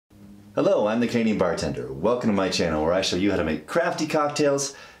Hello, I'm the Canadian Bartender. Welcome to my channel where I show you how to make crafty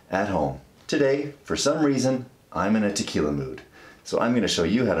cocktails at home. Today, for some reason, I'm in a tequila mood. So I'm going to show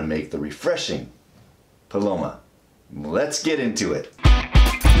you how to make the refreshing Paloma. Let's get into it.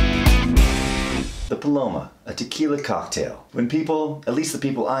 The Paloma, a tequila cocktail. When people, at least the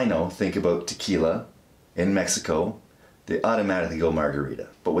people I know, think about tequila in Mexico, they automatically go margarita.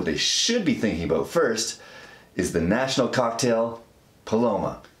 But what they should be thinking about first is the national cocktail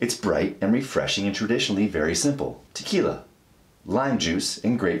Paloma. It's bright and refreshing and traditionally very simple. Tequila, lime juice,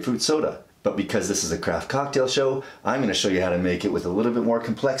 and grapefruit soda. But because this is a craft cocktail show, I'm going to show you how to make it with a little bit more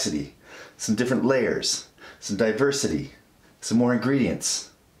complexity, some different layers, some diversity, some more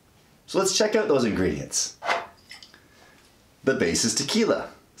ingredients. So let's check out those ingredients. The base is tequila.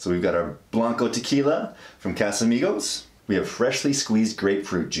 So we've got our blanco tequila from Casamigos. We have freshly squeezed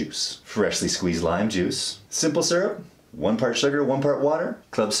grapefruit juice, freshly squeezed lime juice, simple syrup, 1 part sugar, 1 part water,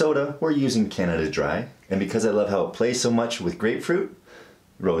 club soda, we're using Canada Dry. And because I love how it plays so much with grapefruit,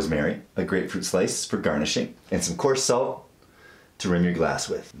 rosemary, a grapefruit slice for garnishing, and some coarse salt to rim your glass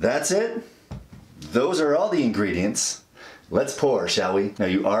with. That's it. Those are all the ingredients. Let's pour, shall we? Now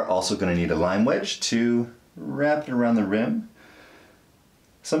you are also going to need a lime wedge to wrap it around the rim.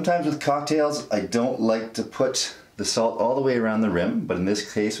 Sometimes with cocktails, I don't like to put the salt all the way around the rim, but in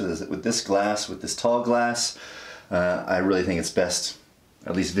this case, with this glass, with this tall glass, I really think it's best,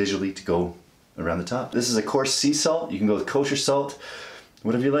 at least visually, to go around the top. This is a coarse sea salt. You can go with kosher salt,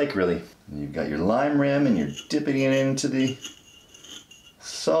 whatever you like, really. And you've got your lime rim, and you're dipping it into the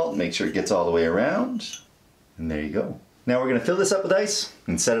salt. Make sure it gets all the way around, and there you go. Now we're going to fill this up with ice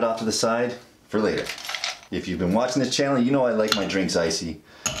and set it off to the side for later. If you've been watching this channel, you know I like my drinks icy.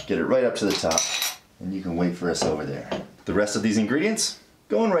 Get it right up to the top, and you can wait for us over there. The rest of these ingredients,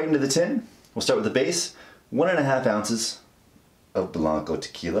 going right into the tin. We'll start with the base, 1.5 ounces of blanco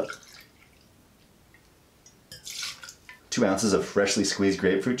tequila, 2 ounces of freshly squeezed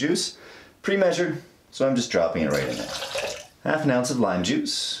grapefruit juice, pre-measured, so I'm just dropping it right in there. 1/2 ounce of lime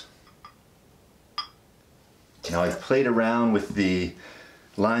juice. Now I've played around with the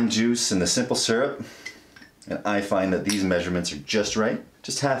lime juice and the simple syrup, and I find that these measurements are just right.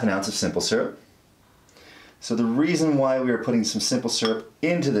 Just 1/2 ounce of simple syrup. So the reason why we are putting some simple syrup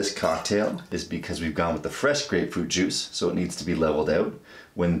into this cocktail is because we've gone with the fresh grapefruit juice, so it needs to be leveled out,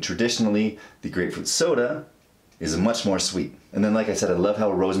 when traditionally the grapefruit soda is much more sweet. And then, like I said, I love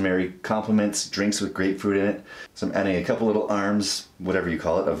how rosemary complements drinks with grapefruit in it. So I'm adding a couple little arms, whatever you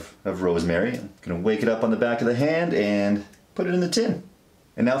call it, of rosemary. I'm gonna wake it up on the back of the hand and put it in the tin.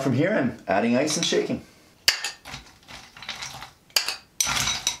 And now from here, I'm adding ice and shaking.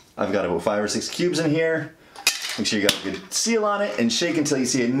 I've got about 5 or 6 cubes in here. Make sure you got a good seal on it and shake until you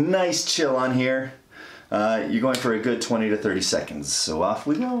see a nice chill on here. You're going for a good 20 to 30 seconds. So off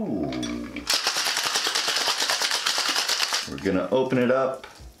we go. We're gonna open it up.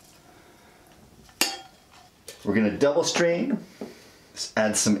 We're gonna double strain. Just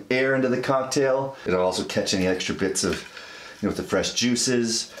add some air into the cocktail. It'll also catch any extra bits of, with the fresh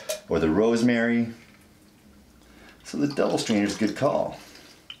juices or the rosemary. So the double strainer is a good call.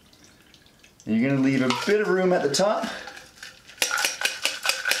 And you're gonna leave a bit of room at the top.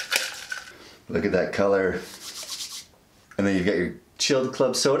 Look at that color. And then you've got your chilled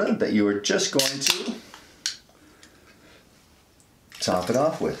club soda that you are just going to top it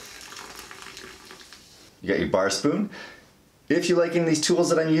off with. You got your bar spoon. If you're liking these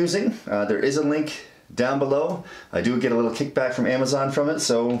tools that I'm using, there is a link down below. I do get a little kickback from Amazon from it,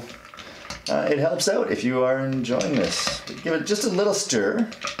 so it helps out if you are enjoying this. But give it just a little stir.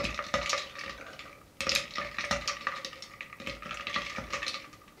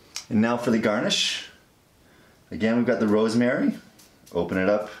 And now for the garnish. Again, we've got the rosemary. Open it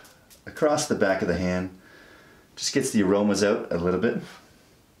up across the back of the hand. Just gets the aromas out a little bit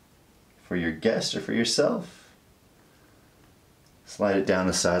for your guest or for yourself. Slide it down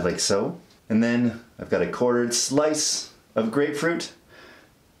the side like so. And then I've got a quartered slice of grapefruit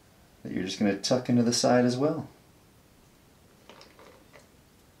that you're just going to tuck into the side as well.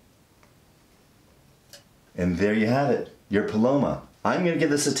 And there you have it, your Paloma. I'm going to give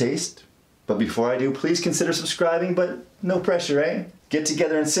this a taste, but before I do, please consider subscribing, but no pressure, eh? Get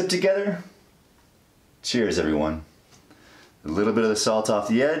together and sip together. Cheers, everyone. A little bit of the salt off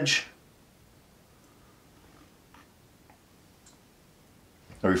the edge.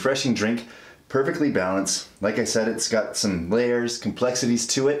 A refreshing drink, perfectly balanced. Like I said, it's got some layers, complexities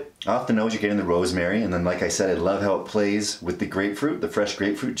to it. Off the nose, you're getting the rosemary, and then like I said, I love how it plays with the grapefruit, the fresh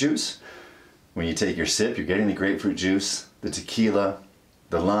grapefruit juice. When you take your sip, you're getting the grapefruit juice, the tequila,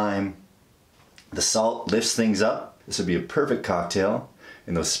 the lime, the salt lifts things up. This would be a perfect cocktail.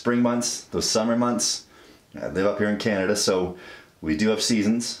 in those spring months, those summer months. I live up here in Canada, so we do have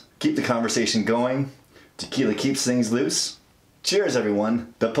seasons. Keep the conversation going. Tequila keeps things loose. Cheers,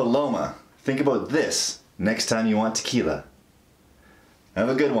 everyone. The Paloma. Think about this next time you want tequila. Have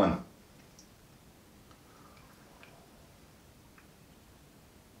a good one.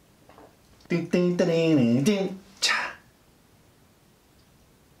 Ding, ding, ding, ding, ding.